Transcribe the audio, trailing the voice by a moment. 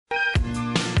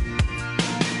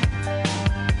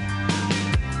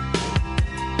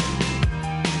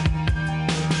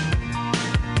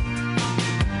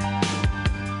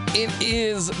It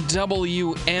is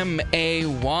WMAY.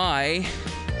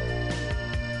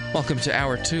 Welcome to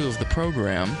Hour 2 of the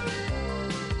program.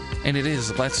 And it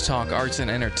is Let's Talk Arts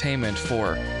and Entertainment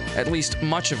for at least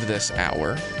much of this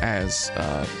hour, as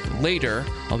later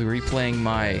I'll be replaying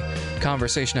my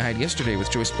conversation I had yesterday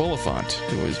with Joyce Bulifant,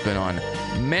 who has been on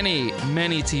many,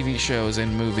 many TV shows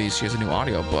and movies. She has a new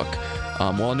audiobook.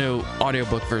 A new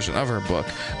audiobook version of her book.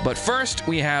 But first,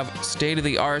 we have State of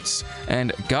the Arts,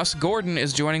 and Gus Gordon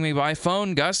is joining me by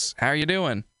phone. Gus, how are you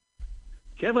doing?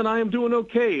 Kevin, I am doing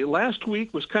okay. Last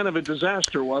week was kind of a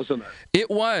disaster, wasn't it?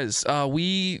 It was.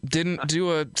 We didn't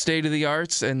do a State of the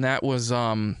Arts, and that was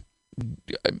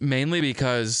mainly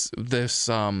because this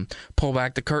pull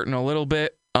back the curtain a little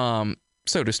bit,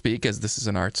 so to speak, as this is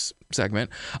an arts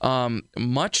segment.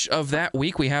 Much of that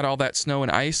week, we had all that snow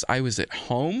and ice. I was at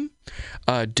home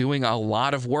doing a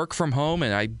lot of work from home,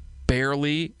 and I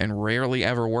barely and rarely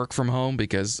ever work from home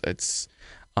because it's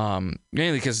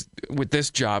mainly because with this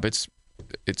job, it's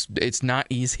not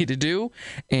easy to do,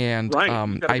 and right.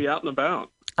 You gotta be out and about.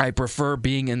 I prefer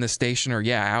being in the station or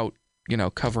out,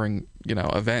 covering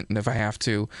event, and if I have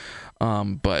to,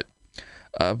 but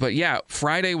yeah,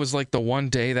 Friday was like the one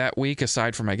day that week,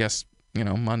 aside from I guess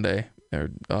Monday or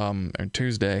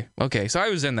Tuesday. Okay, so I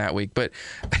was in that week, but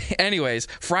anyways,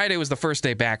 Friday was the first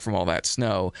day back from all that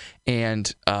snow,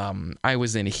 and I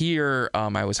was in here.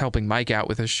 I was helping Mike out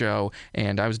with his show,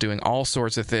 and I was doing all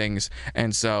sorts of things,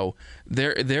 and so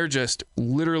there just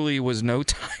literally was no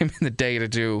time in the day to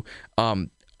do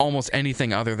almost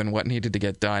anything other than what needed to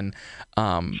get done.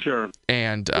 Sure.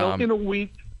 And in a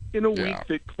week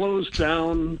that closed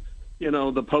down,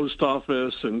 the post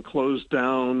office and closed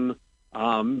down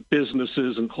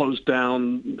businesses and closed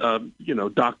down,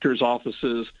 doctors'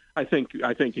 offices. I think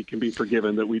it can be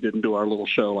forgiven that we didn't do our little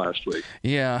show last week.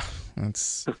 Yeah,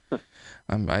 that's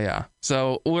yeah.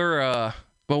 So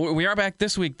we are back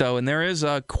this week though, and there is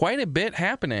quite a bit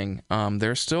happening.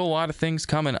 There's still a lot of things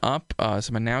coming up,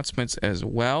 some announcements as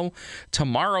well.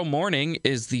 Tomorrow morning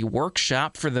is the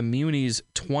workshop for the Muni's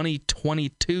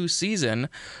 2022 season,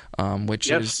 which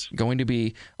is going to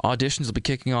be, auditions will be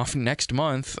kicking off next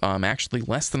month, actually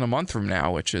less than a month from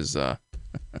now, which is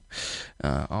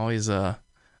always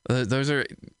those are,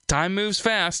 time moves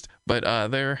fast, but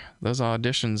those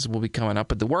auditions will be coming up.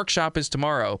 But the workshop is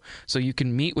tomorrow, so you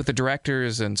can meet with the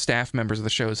directors and staff members of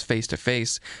the shows face to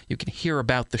face. You can hear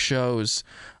about the shows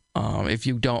if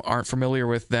you aren't familiar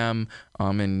with them,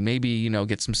 and maybe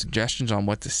get some suggestions on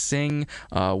what to sing,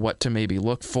 what to maybe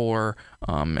look for,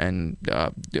 and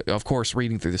of course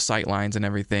reading through the sight lines and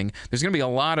everything. There's going to be a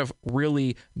lot of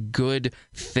really good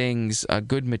things,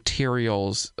 good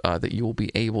materials that you will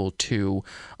be able to,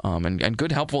 and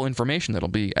good helpful information that'll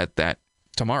be at that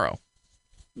tomorrow.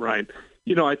 Right.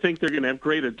 I think they're going to have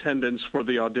great attendance for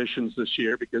the auditions this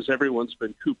year because everyone's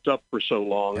been cooped up for so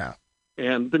long. Yeah.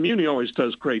 And the Muni always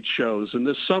does great shows. And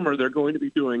this summer, they're going to be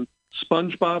doing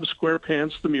SpongeBob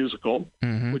SquarePants the Musical,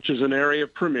 which is an area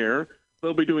premiere.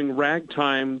 They'll be doing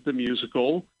Ragtime the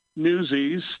Musical,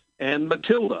 Newsies, and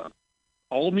Matilda,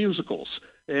 all musicals.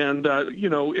 And,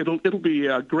 it'll be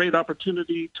a great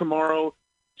opportunity tomorrow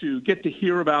to get to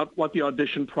hear about what the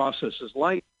audition process is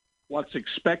like, what's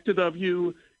expected of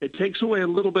you. It takes away a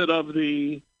little bit of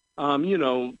the,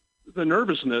 the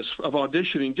nervousness of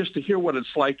auditioning, just to hear what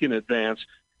it's like in advance.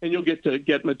 And you'll get to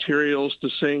get materials to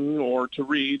sing or to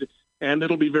read, and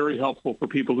it'll be very helpful for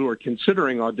people who are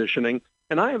considering auditioning.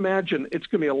 And I imagine it's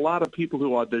going to be a lot of people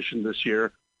who audition this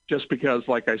year just because,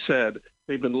 like I said,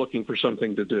 they've been looking for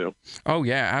something to do. Oh,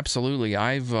 yeah, absolutely.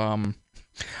 I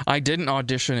didn't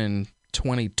audition in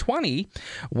 2020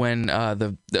 when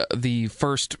the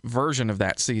first version of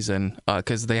that season,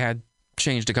 because they had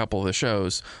changed a couple of the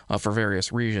shows for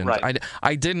various reasons. Right.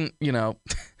 I didn't, and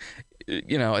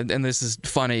this is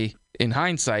funny in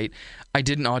hindsight, I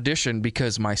didn't audition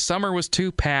because my summer was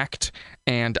too packed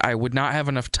and I would not have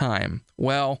enough time.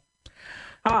 Well,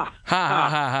 ha ha ha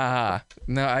ha ha.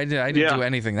 No, I didn't do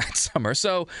anything that summer.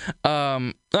 So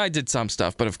I did some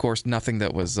stuff, but of course nothing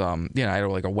that was, I had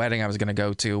like a wedding I was going to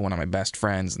go to, one of my best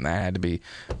friends, and that had to be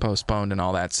postponed and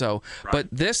all that. So, right. But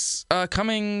this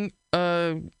coming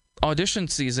audition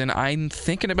season, I'm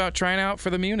thinking about trying out for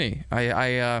the Muni.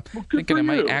 Thinking I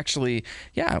might actually.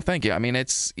 Yeah, thank you. I mean,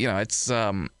 it's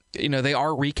they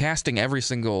are recasting every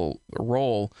single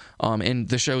role in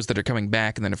the shows that are coming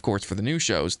back, and then of course for the new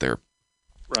shows, they're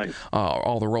right.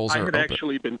 All the roles are open. I had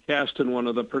actually been cast in one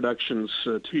of the productions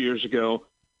 2 years ago.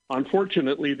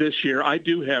 Unfortunately, this year I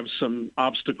do have some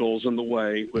obstacles in the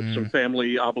way with some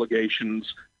family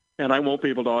obligations, and I won't be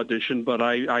able to audition. But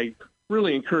I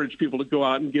really encourage people to go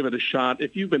out and give it a shot.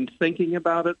 If you've been thinking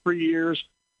about it for years,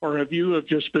 or if you have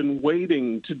just been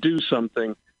waiting to do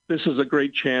something, this is a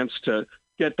great chance to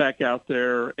get back out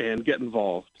there and get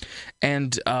involved.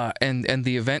 And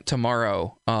the event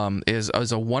tomorrow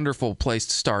is a wonderful place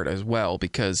to start as well,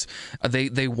 because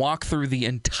they walk through the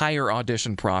entire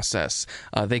audition process.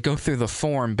 They go through the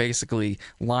form basically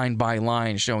line by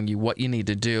line, showing you what you need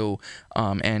to do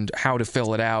and how to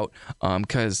fill it out.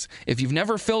 Because if you've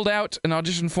never filled out an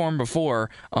audition form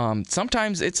before,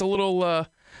 sometimes it's a little.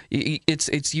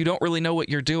 It's you don't really know what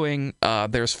you're doing.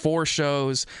 There's 4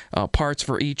 shows, parts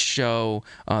for each show.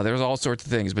 There's all sorts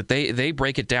of things, but they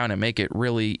break it down and make it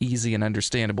really easy and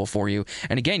understandable for you.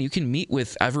 And again, you can meet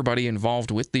with everybody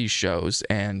involved with these shows,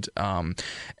 and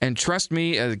trust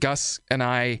me, Gus and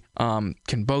I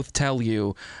can both tell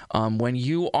you, when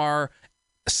you are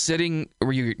sitting,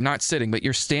 or you're not sitting, but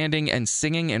you're standing and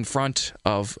singing in front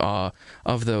of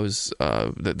those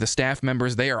the staff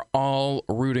members, they are all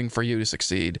rooting for you to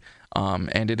succeed,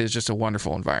 and it is just a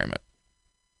wonderful environment.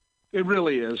 It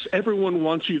really is. Everyone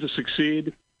wants you to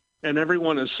succeed, and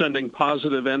everyone is sending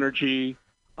positive energy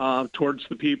towards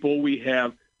the people. We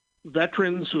have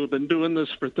veterans who have been doing this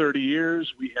for 30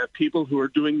 years. We have people who are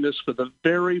doing this for the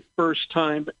very first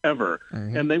time ever,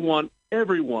 and they want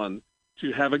everyone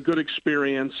to have a good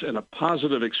experience and a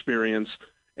positive experience.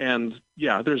 And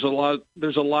yeah, there's a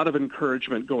lot of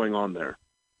encouragement going on there.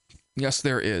 Yes,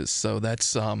 there is. So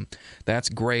that's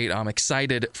great. I'm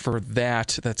excited for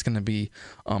that. That's going to be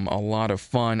a lot of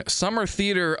fun. Summer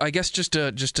theater, I guess, just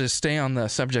to stay on the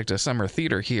subject of summer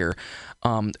theater here.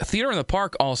 Theater in the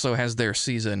Park also has their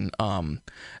season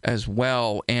as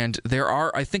well, and there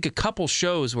are, I think, a couple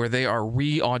shows where they are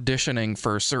re-auditioning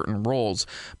for certain roles,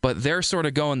 but they're sort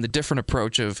of going the different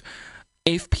approach of,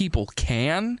 if people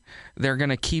can, they're going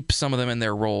to keep some of them in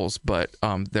their roles, but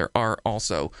there are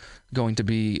also going to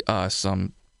be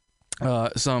some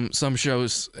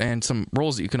shows and some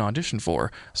roles that you can audition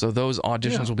for. So those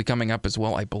auditions will be coming up as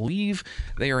well. I believe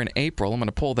they are in April. I'm going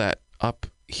to pull that up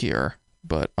here,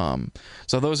 but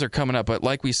so those are coming up. But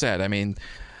like we said, I mean,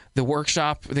 the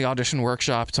audition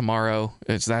workshop tomorrow,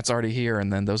 that's already here,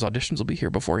 and then those auditions will be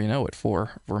here before you know it for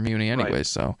Muni anyways. Right.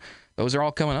 So those are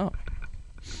all coming up.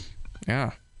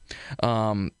 Yeah.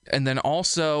 And then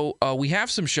also, we have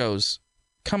some shows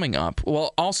coming up.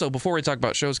 Well, also, before we talk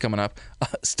about shows coming up,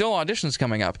 still auditions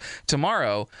coming up.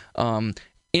 Tomorrow,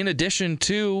 in addition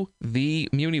to the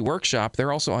Muni Workshop, there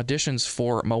are also auditions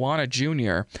for Moana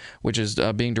Jr., which is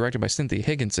being directed by Cynthia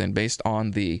Higginson, based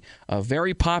on the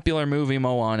very popular movie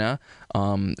Moana.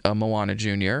 Moana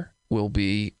Jr. will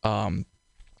be a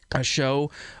show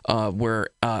where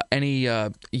any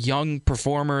young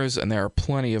performers, and there are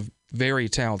plenty of very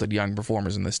talented young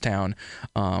performers in this town,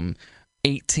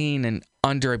 18 and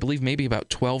under, I believe maybe about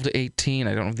 12 to 18.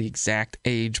 I don't know the exact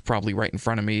age, probably right in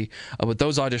front of me. But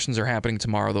those auditions are happening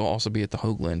tomorrow. They'll also be at the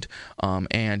Hoagland.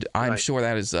 And I'm sure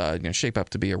that is going to shape up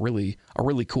to be a really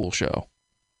cool show.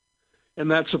 And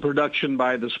that's a production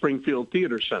by the Springfield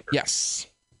Theater Center. Yes.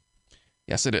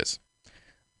 Yes, it is.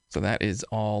 So that is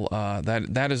all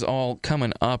that is all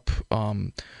coming up.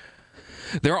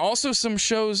 There are also some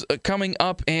shows coming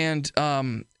up, and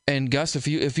Gus,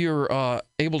 if you're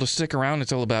able to stick around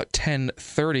until about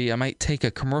 10:30, I might take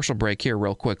a commercial break here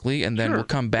real quickly, and then we'll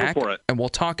come back and we'll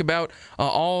talk about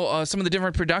some of the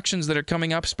different productions that are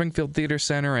coming up, Springfield Theater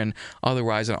Center and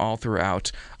otherwise, and all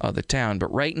throughout the town.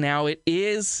 But right now it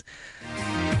is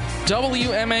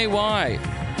WMAY.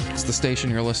 It's the station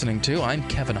you're listening to. I'm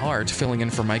Kevin Hart, filling in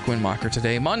for Mike Winmacher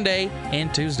today, Monday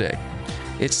and Tuesday.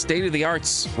 It's State of the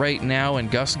Arts right now,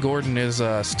 and Gus Gordon is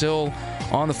still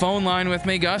on the phone line with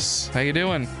me. Gus, how you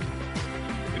doing?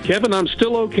 Kevin, I'm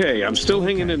still okay. I'm still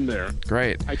hanging in there.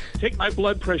 Great. I take my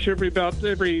blood pressure every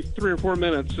 3 or 4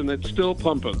 minutes, and it's still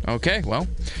pumping. Okay, well,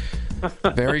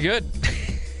 very good.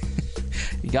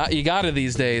 You got it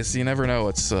these days. You never know.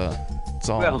 It's all.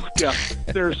 Well, yeah.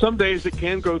 There are some days it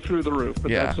can go through the roof,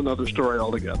 but that's another story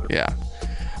altogether. Yeah.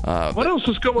 What else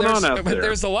is going on out there?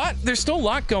 There's still a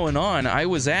lot going on. I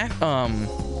was at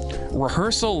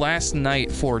rehearsal last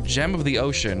night for Gem of the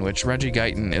Ocean, which Reggie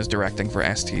Guyton is directing for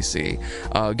STC.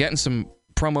 Getting some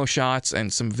promo shots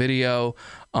and some video.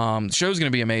 The show's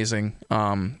going to be amazing.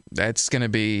 It's going to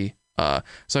be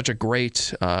such a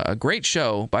great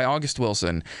show by August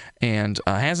Wilson, and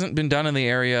hasn't been done in the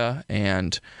area,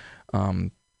 and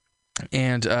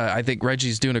I think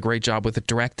Reggie's doing a great job with the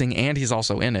directing, and he's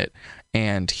also in it.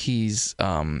 And he's,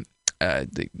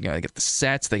 they get the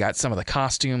sets, they got some of the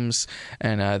costumes,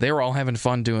 and they were all having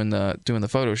fun doing the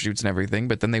photo shoots and everything.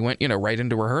 But then they went, right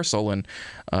into rehearsal, and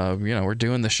we're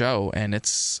doing the show, and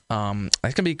it's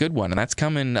that's gonna be a good one, and that's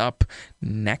coming up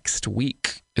next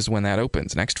week is when that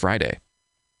opens, next Friday.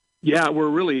 Yeah, we're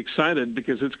really excited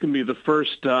because it's going to be the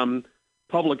first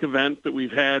public event that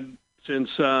we've had since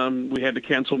we had to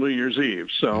cancel New Year's Eve.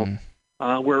 So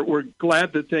we're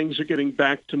glad that things are getting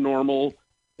back to normal,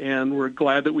 and we're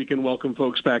glad that we can welcome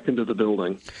folks back into the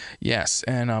building. Yes,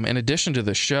 and in addition to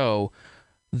the show,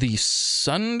 the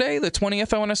Sunday, the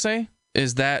 20th, I want to say,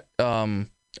 is that,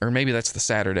 or maybe that's the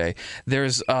Saturday,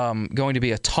 there's going to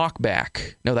be a talk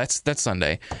back. No, that's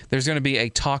Sunday. There's going to be a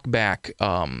talk back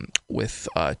with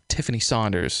Tiffany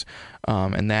Saunders,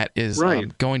 and that is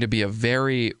going to be a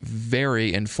very,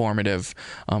 very informative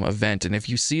event. And if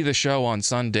you see the show on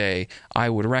Sunday, I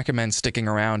would recommend sticking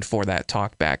around for that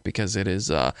talk back because it is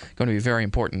going to be very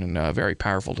important and a very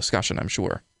powerful discussion, I'm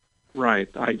sure. Right.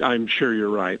 I'm sure you're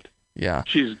right. Yeah.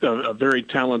 She's a very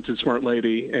talented, smart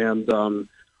lady, and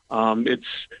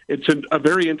it's a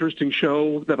very interesting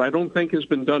show that I don't think has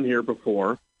been done here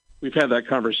before. We've had that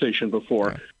conversation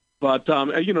before. Okay. But,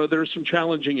 there's some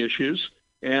challenging issues,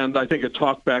 and I think a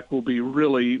talk back will be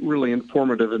really, really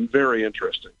informative and very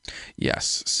interesting.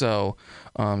 Yes. So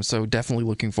definitely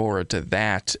looking forward to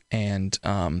that. And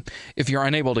if you're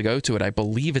unable to go to it, I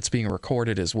believe it's being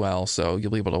recorded as well. So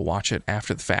you'll be able to watch it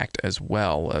after the fact as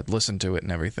well, listen to it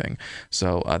and everything.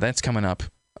 So that's coming up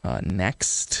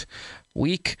next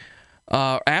week.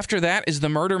 After that is the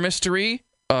murder mystery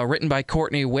written by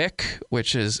Courtney Wick,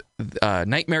 which is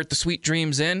Nightmare at the Sweet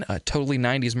Dreams Inn, a totally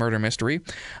 90s murder mystery.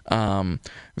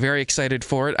 Very excited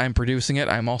for it. I'm producing it.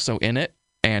 I'm also in it,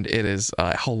 and it is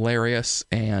hilarious,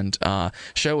 and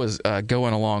show is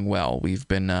going along well. We've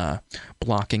been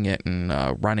blocking it and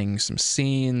running some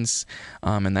scenes,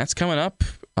 and that's coming up.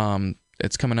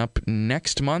 It's coming up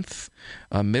next month,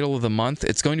 middle of the month.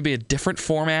 It's going to be a different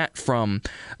format from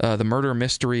the murder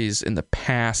mysteries in the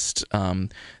past.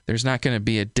 There's not going to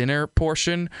be a dinner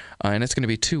portion, and it's going to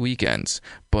be 2 weekends.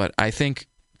 But I think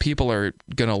people are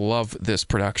going to love this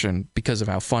production because of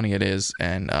how funny it is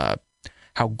and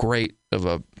how great of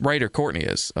a writer Courtney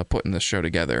is putting this show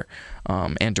together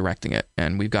and directing it.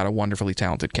 And we've got a wonderfully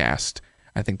talented cast.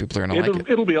 I think people are going to like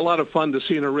it. It'll be a lot of fun to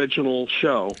see an original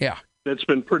show. Yeah. That's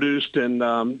been produced and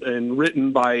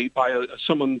written by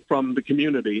someone from the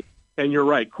community. And you're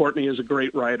right, Courtney is a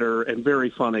great writer and very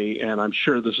funny, and I'm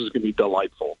sure this is going to be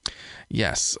delightful.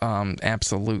 Yes,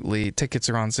 absolutely. Tickets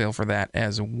are on sale for that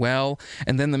as well.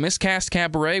 And then the Miscast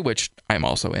Cabaret, which I'm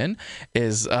also in,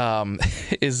 is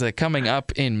coming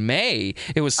up in May.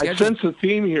 It was scheduled. I sense a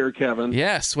theme here, Kevin.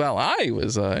 Yes, well, I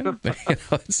was, but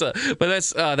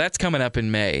that's coming up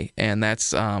in May, and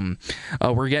that's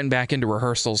we're getting back into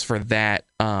rehearsals for that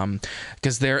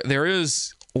because there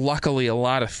is luckily a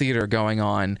lot of theater going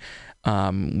on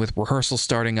with rehearsals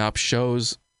starting up,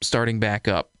 shows starting back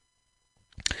up.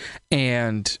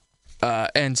 And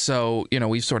so,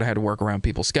 we've sort of had to work around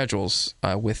people's schedules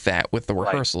with the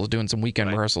rehearsals, doing some weekend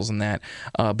rehearsals and that.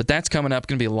 But that's coming up.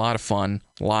 Going to be a lot of fun,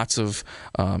 lots of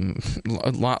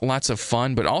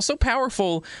fun, but also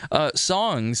powerful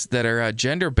songs that are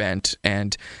gender bent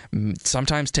and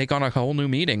sometimes take on a whole new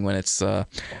meaning when it's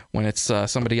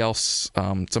somebody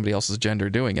else's gender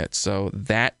doing it. So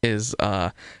that is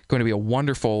going to be a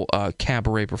wonderful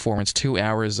cabaret performance. 2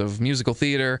 hours of musical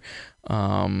theater.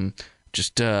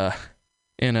 Just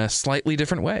in a slightly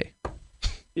different way.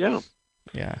 Yeah.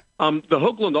 Yeah. The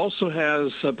Hoagland also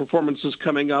has performances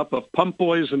coming up of Pump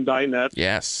Boys and Dinette.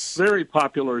 Yes. Very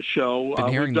popular show.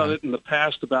 We've done it in the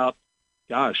past about,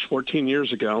 14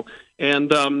 years ago.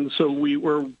 And so we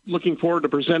were looking forward to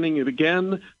presenting it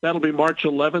again. That'll be March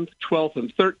 11th, 12th,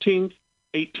 and 13th,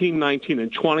 18, 19,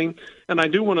 and 20. And I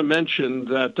do want to mention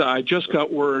that I just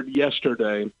got word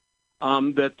yesterday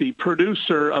that the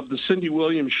producer of the Cindy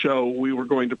Williams show we were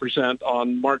going to present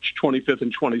on March 25th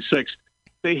and 26th,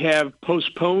 they have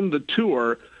postponed the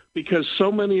tour because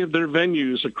so many of their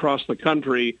venues across the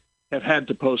country have had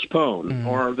to postpone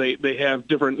or they have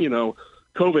different,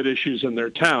 COVID issues in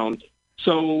their town.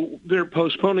 So they're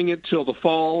postponing it till the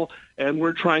fall, and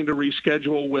we're trying to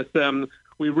reschedule with them.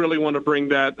 We really want to bring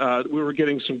that. We were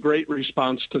getting some great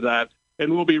response to that,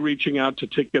 and we'll be reaching out to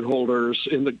ticket holders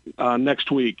in the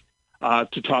next week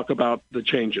to talk about the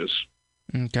changes.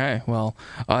 Okay, well,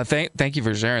 thank you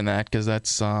for sharing that because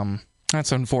that's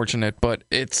unfortunate, but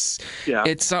it's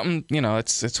something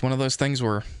it's one of those things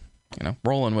where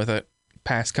rolling with it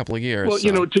past couple of years.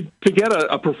 Well, to get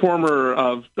a performer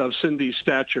of Cindy's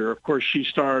stature, of course, she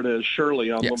starred as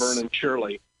Shirley on Laverne and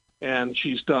Shirley, and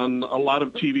she's done a lot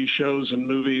of TV shows and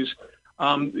movies.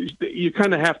 You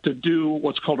kind of have to do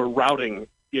what's called a routing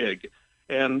gig.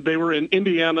 And they were in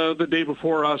Indiana the day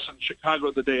before us and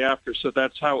Chicago the day after, so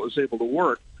that's how it was able to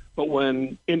work. But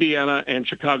when Indiana and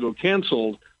Chicago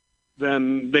canceled,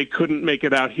 then they couldn't make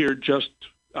it out here just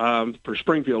for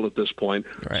Springfield at this point.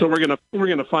 Right. So we're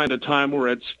gonna find a time where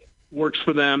it works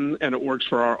for them and it works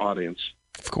for our audience.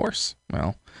 Of course.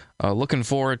 Well, looking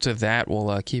forward to that.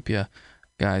 We'll keep you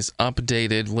guys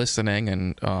updated, listening,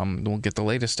 and we'll get the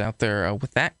latest out there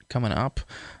with that coming up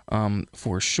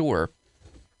for sure.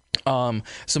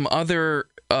 Some other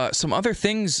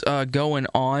things going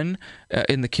on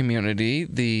in the community.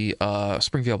 The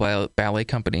Springfield Ballet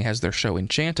Company has their show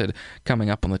Enchanted coming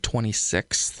up on the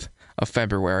 26th of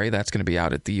February. That's going to be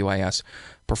out at the UIS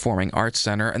Performing Arts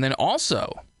Center. And then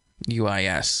also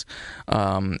UIS.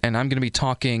 And I'm going to be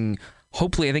talking,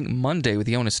 hopefully, I think Monday with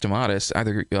Jonas Stamatis,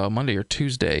 either Monday or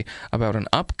Tuesday, about an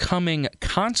upcoming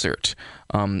concert,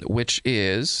 which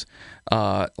is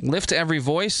Lift Every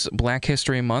Voice, Black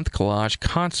History Month Collage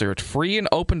Concert, free and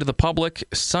open to the public,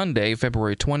 Sunday,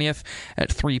 February 20th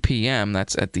at 3 p.m.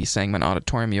 That's at the Sangamon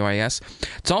Auditorium, UIS.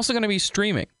 It's also going to be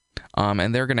streaming,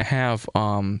 and they're going to have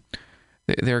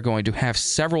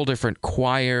several different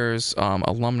choirs,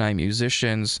 alumni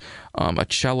musicians, a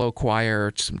cello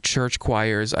choir, some church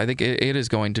choirs. I think it is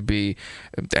going to be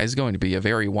a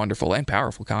very wonderful and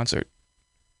powerful concert.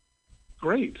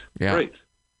 Great. Yeah. Great.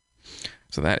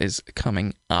 So that is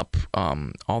coming up.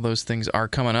 All those things are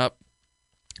coming up.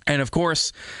 And, of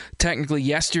course, technically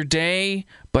yesterday,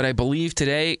 but I believe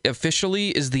today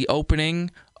officially is the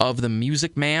opening of The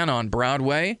Music Man on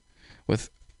Broadway with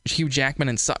Hugh Jackman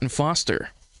and Sutton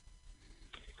Foster.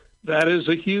 That is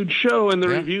a huge show, and the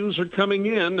reviews are coming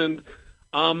in. And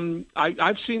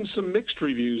I've seen some mixed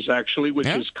reviews, actually, which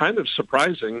is kind of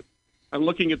surprising. I'm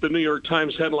looking at the New York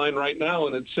Times headline right now,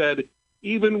 and it said,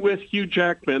 even with Hugh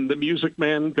Jackman, The Music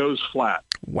Man goes flat.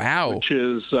 Wow. Which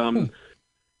is,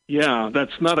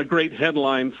 that's not a great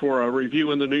headline for a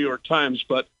review in the New York Times,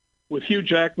 but with Hugh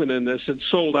Jackman in this, it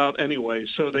sold out anyway,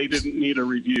 so they didn't need a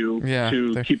review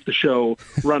to keep the show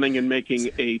running and making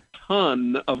a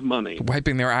ton of money.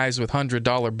 Wiping their eyes with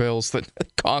 $100 bills that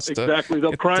cost exactly.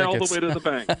 They'll cry all the way to the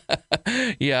bank.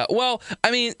 Yeah. Well,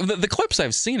 I mean, the clips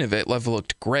I've seen of it have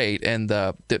looked great, and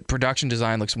the production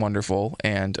design looks wonderful,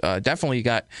 and definitely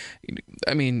got.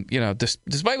 I mean,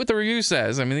 despite what the review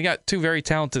says, I mean, they got two very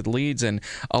talented leads and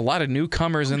a lot of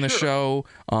newcomers in the show.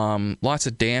 Lots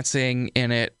of dancing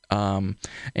in it. And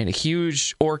a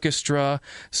huge orchestra.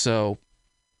 So,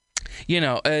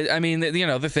 I mean,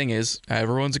 the thing is,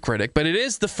 everyone's a critic, but it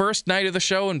is the first night of the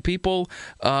show, and people,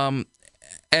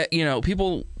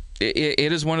 it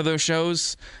is one of those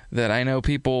shows that I know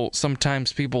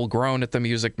sometimes people groan at The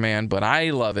Music Man, but I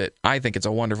love it. I think it's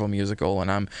a wonderful musical,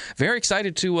 and I'm very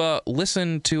excited to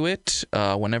listen to it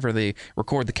whenever they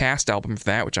record the cast album for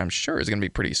that, which I'm sure is going to be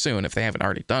pretty soon if they haven't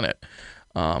already done it.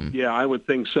 Yeah, I would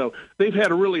think so. They've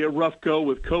had a rough go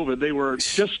with COVID. They were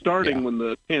just starting when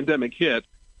the pandemic hit,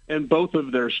 and both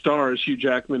of their stars, Hugh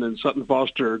Jackman and Sutton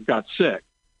Foster, got sick.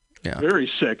 Yeah. Very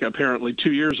sick, apparently,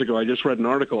 2 years ago. I just read an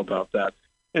article about that.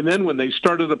 And then when they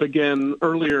started up again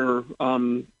earlier,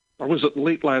 or was it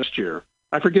late last year?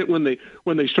 I forget when they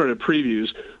started previews,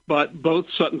 but both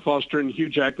Sutton Foster and Hugh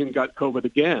Jackman got COVID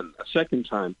again, a second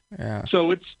time. Yeah.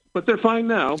 But they're fine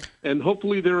now, and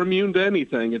hopefully they're immune to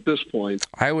anything at this point.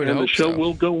 I would hope so. And the show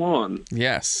will go on.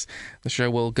 Yes, the show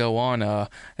will go on.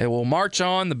 It will march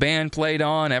on. The band played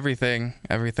on. Everything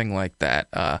like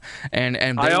that.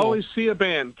 And I always see a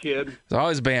band, kid. There's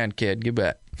always a band, kid. You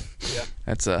bet. Yeah.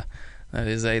 That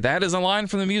is a line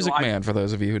from The Music Man, for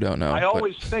those of you who don't know. I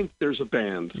always think there's a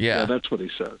band. Yeah, that's what he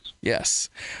says. Yes,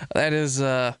 that is.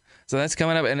 So that's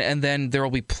coming up, and then there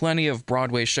will be plenty of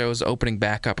Broadway shows opening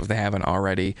back up if they haven't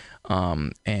already,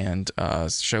 and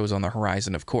shows on the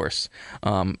horizon, of course.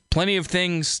 Plenty of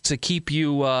things to keep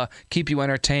you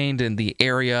entertained in the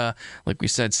area. Like we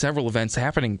said, several events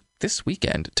happening this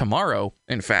weekend. Tomorrow,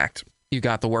 in fact. You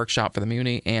got the workshop for the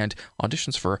Muni and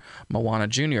auditions for Moana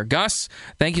Jr. Gus,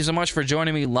 thank you so much for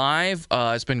joining me live.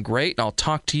 It's been great, and I'll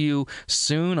talk to you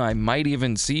soon. I might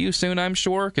even see you soon, I'm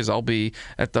sure, because I'll be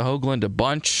at the Hoagland a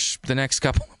bunch the next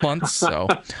couple of months. So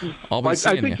I'll be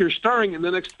seeing you. I think you're starring in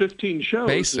the next 15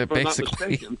 shows, if I'm not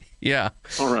basically. mistaken. Yeah.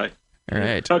 All right. All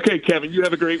right. Okay, Kevin, you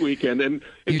have a great weekend, and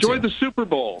enjoy the Super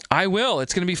Bowl. I will.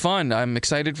 It's going to be fun. I'm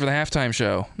excited for the halftime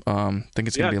show. Think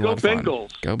it's going to be a lot of fun. Go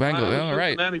Bengals. Go Bengals. All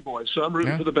right. I'm a Cincinnati boy, so I'm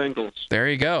rooting for the Bengals. There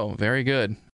you go. Very good.